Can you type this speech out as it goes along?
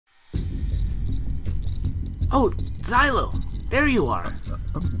Oh, Xylo, there you are.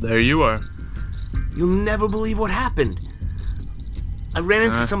 There you are. You'll never believe what happened. I ran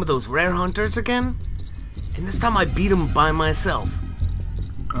into some of those rare hunters again, and this time I beat them by myself.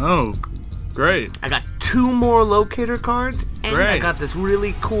 Oh, great. I got 2 more locator cards, and I Great. got this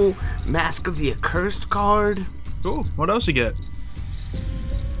really cool Mask of the Accursed card. Cool. What else you get?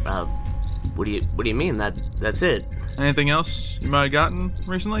 What do you mean? That's it? Anything else you might have gotten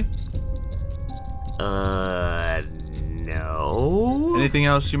recently? No. Anything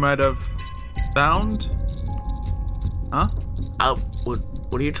else you might have found? Huh?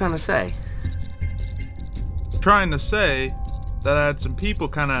 What are you trying to say? Trying to say that I had some people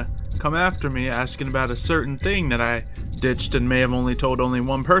kind of come after me asking about a certain thing that I ditched and may have only told only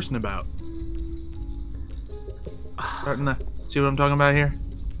one person about. Starting to see what I'm talking about here?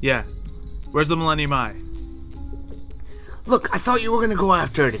 Yeah. Where's the Millennium Eye? Look, I thought you were gonna go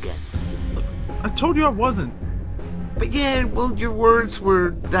after it again. I told you I wasn't. But yeah, well, your words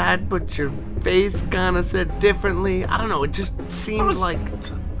were that, but your face kinda said differently. I don't know, it just seemed like...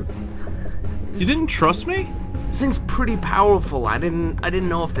 You didn't trust me? This thing's pretty powerful. I didn't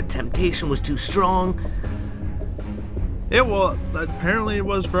know if the temptation was too strong. Yeah, well, apparently it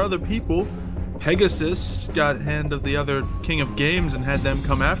was for other people. Pegasus got hand of the other King of Games and had them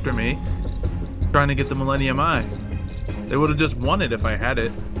come after me, trying to get the Millennium Eye. They would have just won it if I had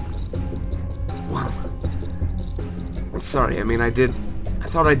it. Well, I'm sorry. I mean, I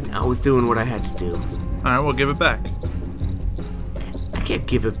thought I was doing what I had to do. Alright, well, give it back. I can't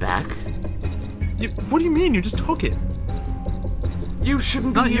give it back. What do you mean? You just took it. You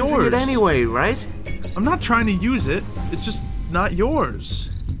shouldn't be Not using yours. it anyway, right? I'm not trying to use it. It's just not yours.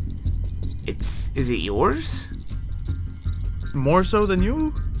 Is it yours? More so than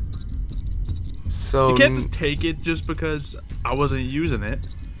you? So... You can't just take it just because I wasn't using it.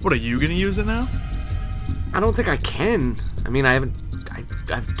 What, are you gonna use it now? I don't think I can. I mean, I've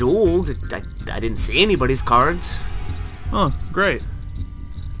dueled. I didn't see anybody's cards. Oh, great.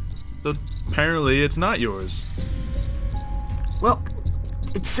 So apparently it's not yours. Well,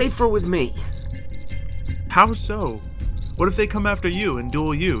 it's safer with me. How so? What if they come after you and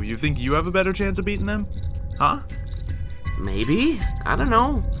duel you? You think you have a better chance of beating them? Huh? Maybe? I don't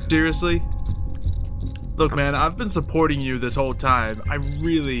know. Seriously? Look, man, I've been supporting you this whole time. I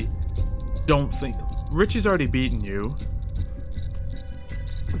really don't think... Richie's already beaten you.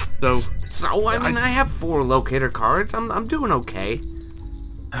 So, I mean, I have 4 locator cards. I'm doing okay.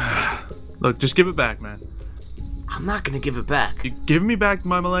 Look, just give it back, man. I'm not gonna give it back. You give me back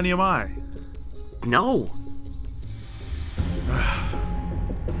my Millennium Eye. No.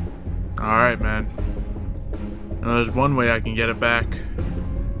 Alright, man. Now, there's one way I can get it back.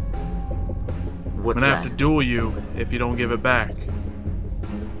 What's I'm gonna that? have to duel you if you don't give it back.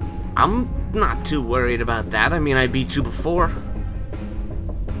 I'm not too worried about that. I mean, I beat you before.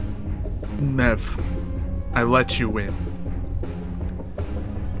 Mev, I let you win.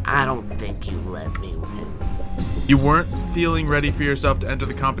 I don't think you let me win. You weren't feeling ready for yourself to enter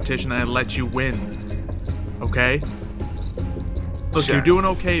the competition and I let you win. Okay? Look, Sure. You're doing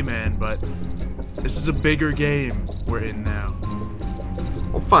okay, man, but this is a bigger game we're in now.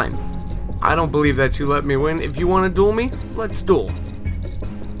 Well, fine. I don't believe that you let me win. If you want to duel me, let's duel.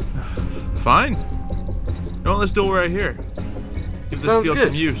 Fine. No, let's duel right here. Give this Sounds field good.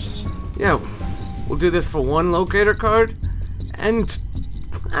 some use. Yeah, we'll do this for 1 locator card, and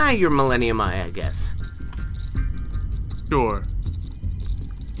your Millennium Eye, I guess. Sure.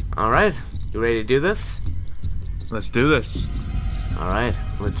 Alright, you ready to do this? Let's do this. Alright,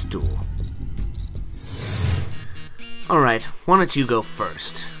 let's duel. Alright, why don't you go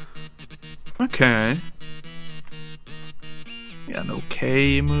first? Okay. Yeah, an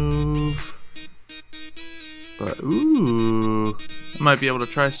okay move. But, ooh. I might be able to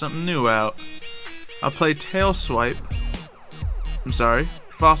try something new out. I'll play Tail Swipe. I'm sorry,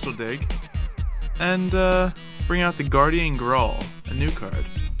 Fossil Dig. And, bring out the Guardian Grawl, a new card.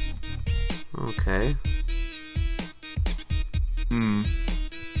 Okay.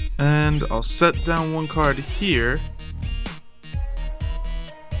 And I'll set down 1 card here.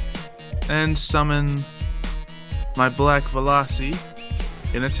 And summon my Black Velocity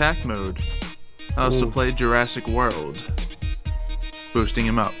in attack mode. I also Ooh. play Jurassic World, boosting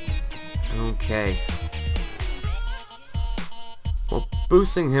him up. Okay. Well,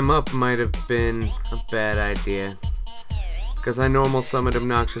 boosting him up might have been a bad idea. Because I normal summoned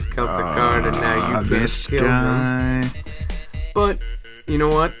Obnoxious Celtic Guard and now you can't kill him. But, you know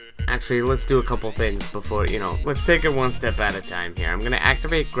what? Actually, let's do a couple things before, let's take it one step at a time here. I'm going to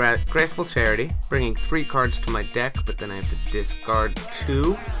activate Graceful Charity, bringing 3 cards to my deck, but then I have to discard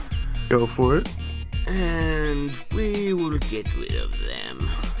 2. Go for it. And we will get rid of them.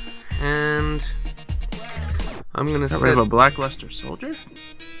 And I'm gonna Got set... rid of a Blackluster soldier?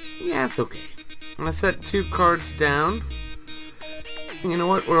 Yeah, it's okay. I'm gonna set 2 cards down. You know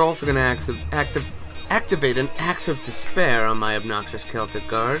what? We're also gonna activate an Axe of Despair on my obnoxious Celtic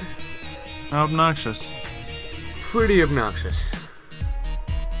Guard. How obnoxious? Pretty obnoxious.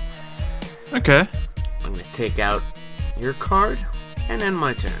 Okay. I'm gonna take out your card and end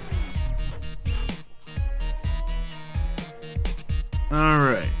my turn.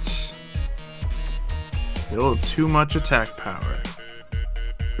 Alright. Still too much attack power.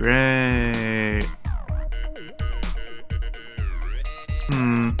 Great.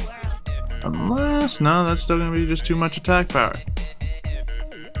 Unless... no, that's still gonna be just too much attack power.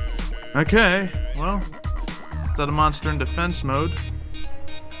 Okay, well... set a monster in defense mode.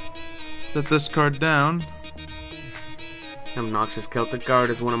 Set this card down. Obnoxious Celtic Guard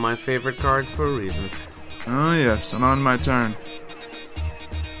is one of my favorite cards for a reason. Oh yes, and on my turn.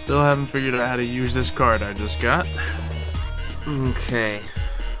 Still haven't figured out how to use this card I just got. Okay.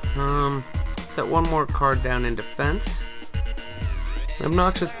 Set 1 more card down in defense.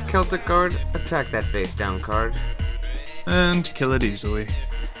 Obnoxious Celtic Guard, attack that face down card. And kill it easily.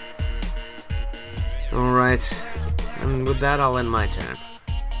 Alright. And with that, I'll end my turn.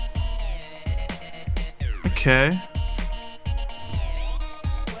 Okay.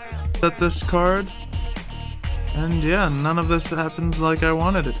 Set this card. And yeah, none of this happens like I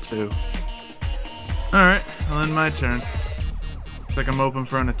wanted it to. Alright, I'll end my turn. Looks like I'm open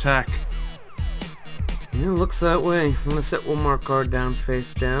for an attack. Yeah, looks that way. I'm gonna set 1 more card down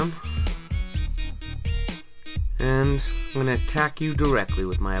face down. And I'm gonna attack you directly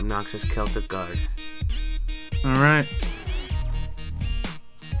with my obnoxious Celtic Guard. Alright.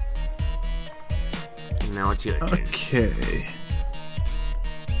 Now it's your turn. Okay.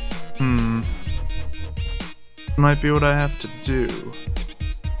 Might be what I have to do.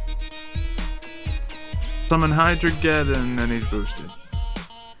 Summon Hydrogeddon, and he's boosted.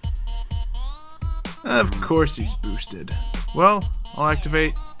 Of course he's boosted. Well, I'll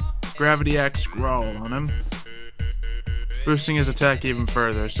activate Gravity Axe Growl on him, boosting his attack even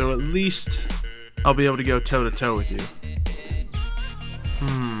further, so at least I'll be able to go toe-to-toe with you.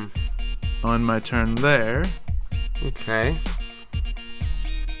 On my turn there. Okay.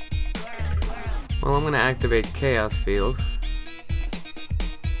 Well, I'm gonna activate Chaos Field,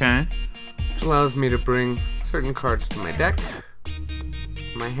 Okay. which allows me to bring certain cards to my deck.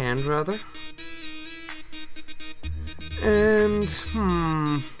 My hand, rather. And,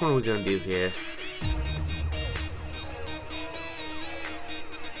 what are we gonna do here?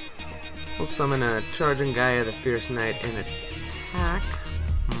 We'll summon a Charging Gaia the Fierce Knight and attack.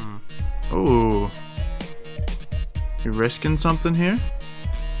 Ooh. You risking something here?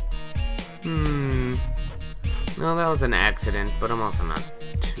 No, that was an accident, but I'm also not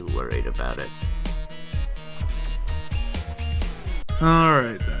too worried about it.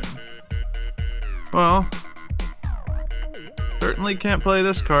 Alright then. Well, certainly can't play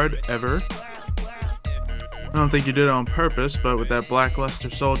this card, ever. I don't think you did it on purpose, but with that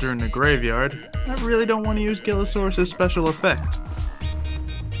Blackluster soldier in the graveyard, I really don't want to use Gillisaurus' special effect.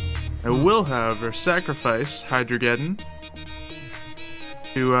 I will, however, sacrifice Hydrogeddon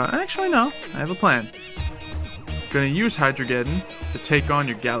to, actually no, I have a plan. Gonna use Hydrogeddon to take on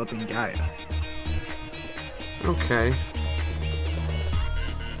your Galloping Gaia. Okay.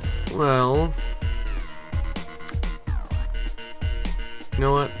 Well... you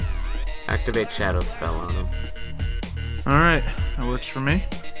know what? Activate Shadow Spell on him. Alright, that works for me.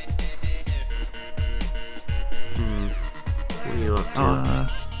 What are you up to?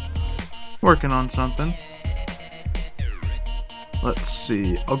 Working on something. Let's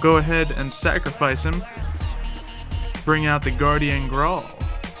see. I'll go ahead and sacrifice him. Bring out the Guardian Grawl.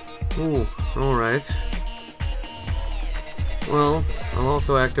 Ooh, alright. Well, I'll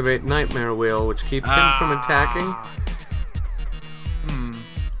also activate Nightmare Wheel, which keeps him from attacking.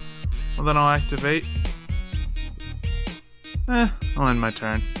 Well, then I'll activate. I'll end my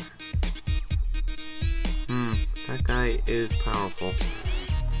turn. That guy is powerful.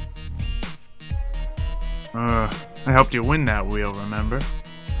 I helped you win that wheel, remember?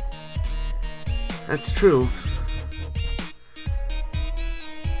 That's true.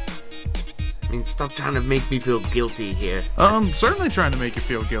 I mean, stop trying to make me feel guilty here. I'm certainly trying to make you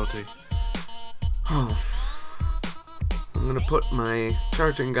feel guilty. Oh. I'm gonna put my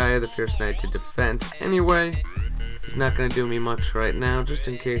Charging Gaia the Fierce Knight to defense anyway. This is not gonna do me much right now, just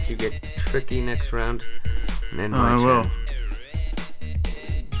in case you get tricky next round. And then my turn. Will.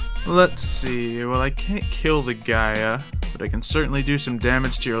 Let's see. Well, I can't kill the Gaia, but I can certainly do some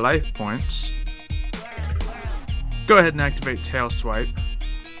damage to your life points. go ahead and activate Tail Swipe.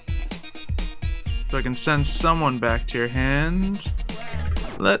 So I can send someone back to your hand.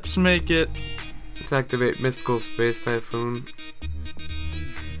 Let's make it... Let's activate Mystical Space Typhoon.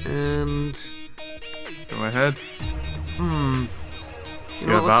 And... Go ahead. You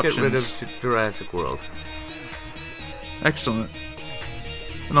know, let's get rid of Jurassic World. Excellent.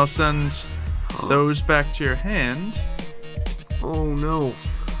 And I'll send those back to your hand. Oh no.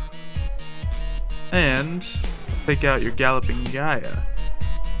 And take out your Galloping Gaia.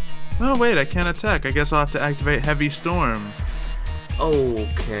 Oh wait, I can't attack. I guess I'll have to activate Heavy Storm.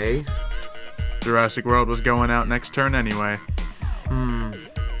 Okay. Jurassic World was going out next turn anyway.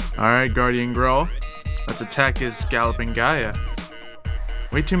 Alright, Guardian Growl. Let's attack his Galloping Gaia.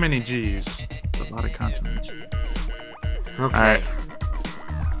 Way too many G's. That's a lot of consonants. Okay. Alright.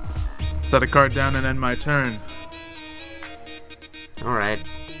 Set a card down and end my turn. Alright.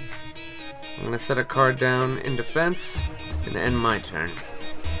 I'm gonna set a card down in defense and end my turn.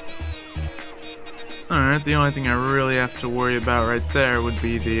 Alright, the only thing I really have to worry about right there would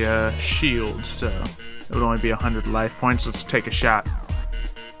be the shield, so it would only be 100 life points. Let's take a shot.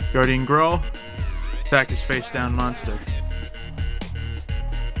 Guardian Growl, attack his face down monster.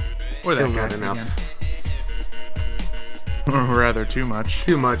 Or Still that guy not enough. Again. Or rather, too much.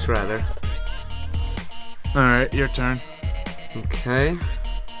 Too much, rather. Alright, your turn. Okay.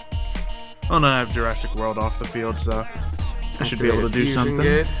 Oh no, I have Jurassic World off the field, so I should be able to do Fusion something.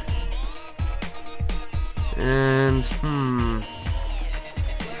 Gate. And, you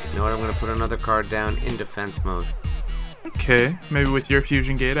know what, I'm gonna put another card down in defense mode. Okay, maybe with your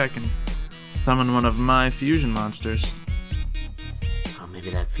Fusion Gate I can summon one of my fusion monsters. Oh, maybe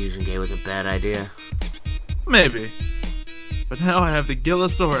that Fusion Gate was a bad idea. Maybe. But now I have the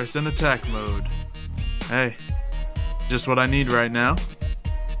Gillosaurus in attack mode. Hey, just what I need right now.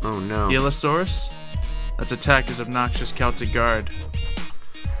 Oh no. Gillosaurus, let's attack his obnoxious Celtic Guard.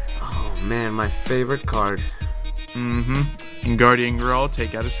 Oh man, my favorite card. And Guardian Growl,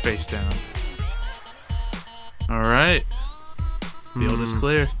 take out his face down. Alright. Field is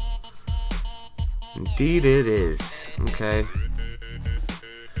clear. Indeed it is. Okay.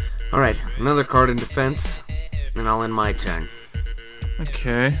 Alright, another card in defense, and I'll end my turn.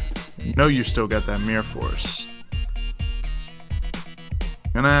 Okay. No, you still got that Mirror Force.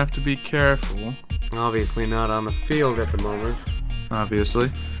 Gonna have to be careful. Obviously not on the field at the moment. Obviously.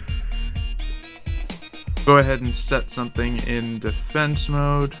 Go ahead and set something in defense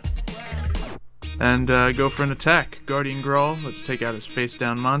mode. And go for an attack. Guardian Growl, let's take out his face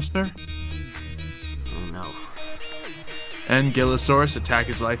down monster. Oh no. And Gillosaurus, attack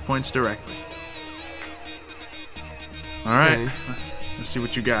his life points directly. Alright, Okay. let's see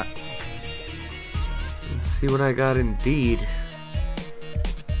what you got. Let's see what I got indeed.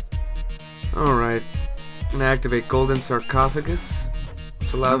 Alright. I'm gonna activate Golden Sarcophagus,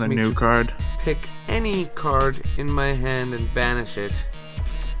 which allows Another me new to card. pick any card in my hand and banish it.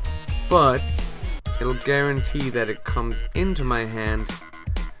 But it'll guarantee that it comes into my hand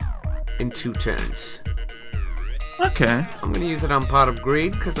in 2 turns. Okay. I'm gonna use it on Pot of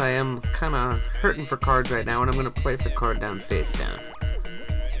Greed because I am kinda hurting for cards right now, and I'm gonna place a card down face down.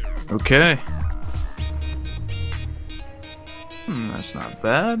 Okay. That's not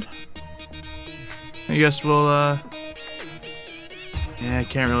bad. I guess we'll, yeah, I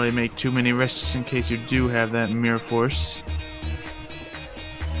can't really make too many risks in case you do have that Mirror Force.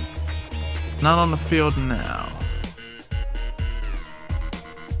 Not on the field now.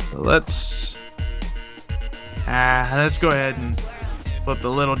 So let's go ahead and flip the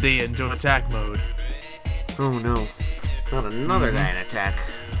little D into attack mode. Oh no. Not another guy in attack.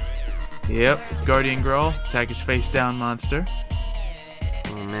 Yep, Guardian Growl, attack his face down monster.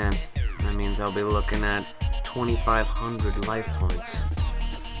 Oh man. That means I'll be looking at 2,500 life points.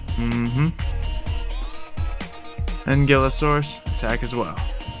 And Gillosaurus, attack as well.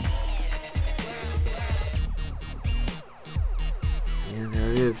 Yeah,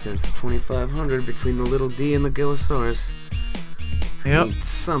 there it is. There's 2,500 between the little D and the Gillosaurus. Yep. Need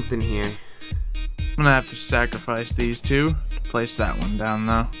something here. I'm gonna have to sacrifice these two to place that one down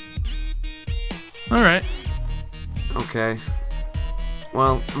though. Alright. Okay.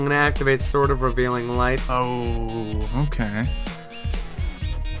 Well, I'm gonna activate Sword of Revealing Light. Oh, okay.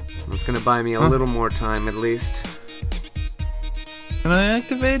 It's gonna buy me a little more time at least. Can I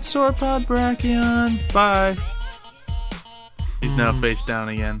activate Sauropod Brachion? Bye. He's now face down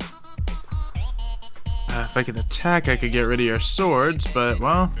again. If I could attack, I could get rid of your swords, but,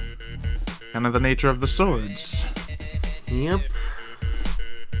 well, kind of the nature of the swords. Yep.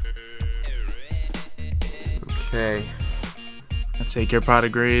 Okay. I'll take your Pot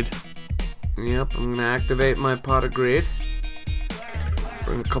of Greed. Yep, I'm gonna activate my pot of greed.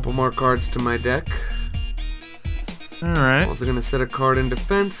 Bring a couple more cards to my deck. Alright. Also gonna set a card in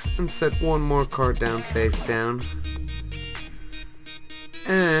defense and set one more card down face down.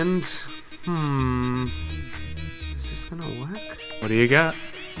 And is this gonna work? What do you got?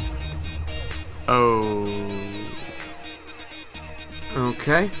 Oh.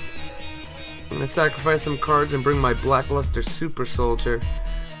 Okay. I'm gonna sacrifice some cards and bring my Blackluster Super Soldier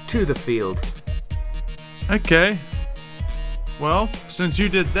to the field. Okay. Well, since you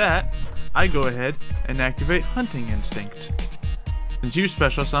did that, I go ahead and activate Hunting Instinct. Since you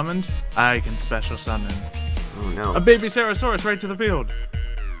special summoned, I can special summon Oh no. a baby Ceratosaurus right to the field.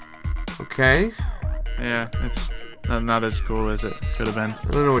 Okay. Yeah, it's not as cool as it could have been.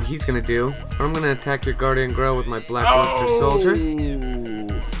 I don't know what he's gonna do. I'm gonna attack your Guardian Grell with my Blackluster Soldier.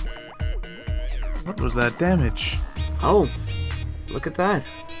 What was that damage? Oh, look at that.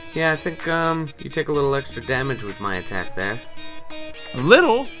 Yeah, I think you take a little extra damage with my attack there. A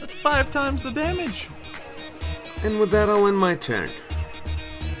little? That's 5 times the damage. And with that, I'll end my turn.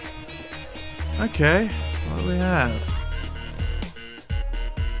 Okay, what do we have?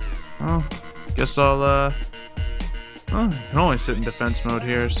 Oh, guess I'll, oh, I can only sit in defense mode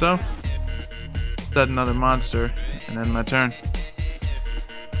here, so set another monster and end my turn.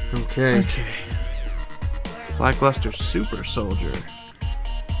 Okay. Okay. Blackluster Super Soldier.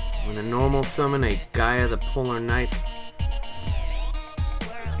 I'm gonna normal summon a Gaia the Polar Knight.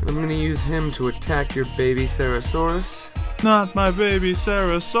 I'm gonna use him to attack your baby Ceratosaurus. Not my baby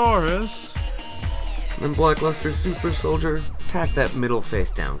Ceratosaurus. Then Blackluster Super Soldier, attack that middle face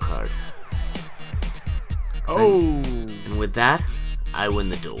down card. Oh. And with that, I win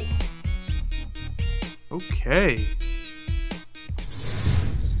the duel. Okay.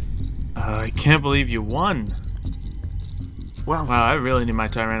 I can't believe you won. Well, Wow, I really need my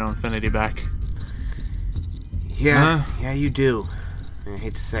Tyranno Infinity back. yeah, yeah, you do. I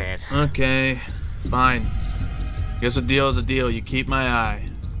hate to say it. Okay, fine. Guess a deal is a deal. You keep my eye.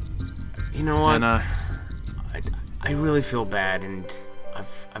 You know what? And I really feel bad, and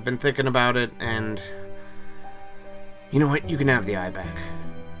I've been thinking about it, and you know what? You can have the eye back.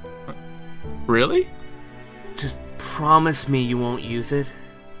 really? Just promise me you won't use it.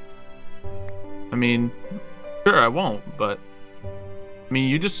 I mean, sure I won't, but I mean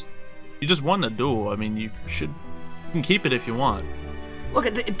you just won the duel. I mean you can keep it if you want. Look,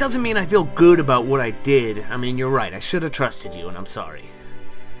 it doesn't mean I feel good about what I did. I mean, you're right. I should have trusted you, and I'm sorry.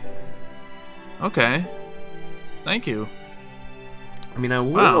 Okay. Thank you. I mean, I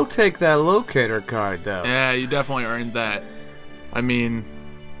will take that locator card, though. Yeah, you definitely earned that. I mean,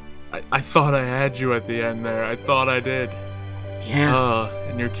 I thought I had you at the end there. I thought I did. Yeah.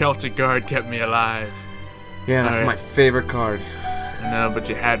 And your Celtic Guard kept me alive. Yeah, that's my favorite card. I know, but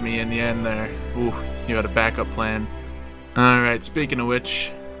you had me in the end there. Ooh, you had a backup plan. Alright, speaking of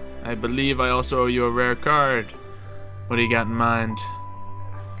which, I believe I also owe you a rare card. What do you got in mind?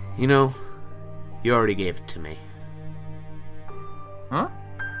 You know, you already gave it to me. Huh?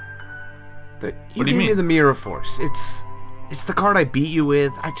 You gave me the Mirror Force. It's the card I beat you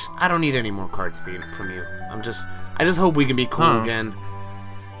with. I don't need any more cards from you. I just hope we can be cool again.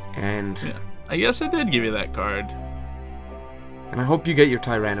 And yeah, I guess I did give you that card. And I hope you get your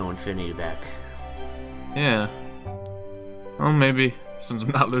Tyranno Infinity back. Yeah. Well, maybe since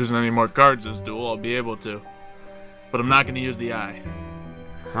I'm not losing any more cards this duel, I'll be able to. But I'm not going to use the eye.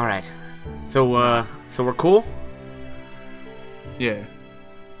 All right. So we're cool? Yeah.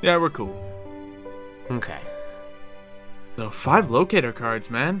 Yeah, we're cool. Okay. So 5 locator cards,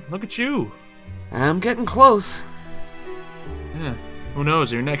 man. Look at you. I'm getting close. Yeah. Who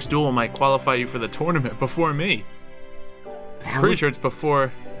knows? Your next duel might qualify you for the tournament before me. Pretty sure it's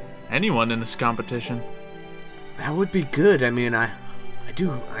before anyone in this competition. That would be good. I mean, I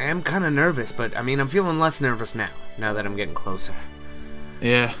am kind of nervous, but I mean, I'm feeling less nervous now that I'm getting closer.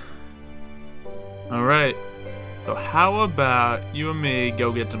 Yeah. Alright. So how about you and me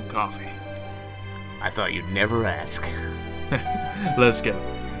go get some coffee? I thought you'd never ask. Let's go.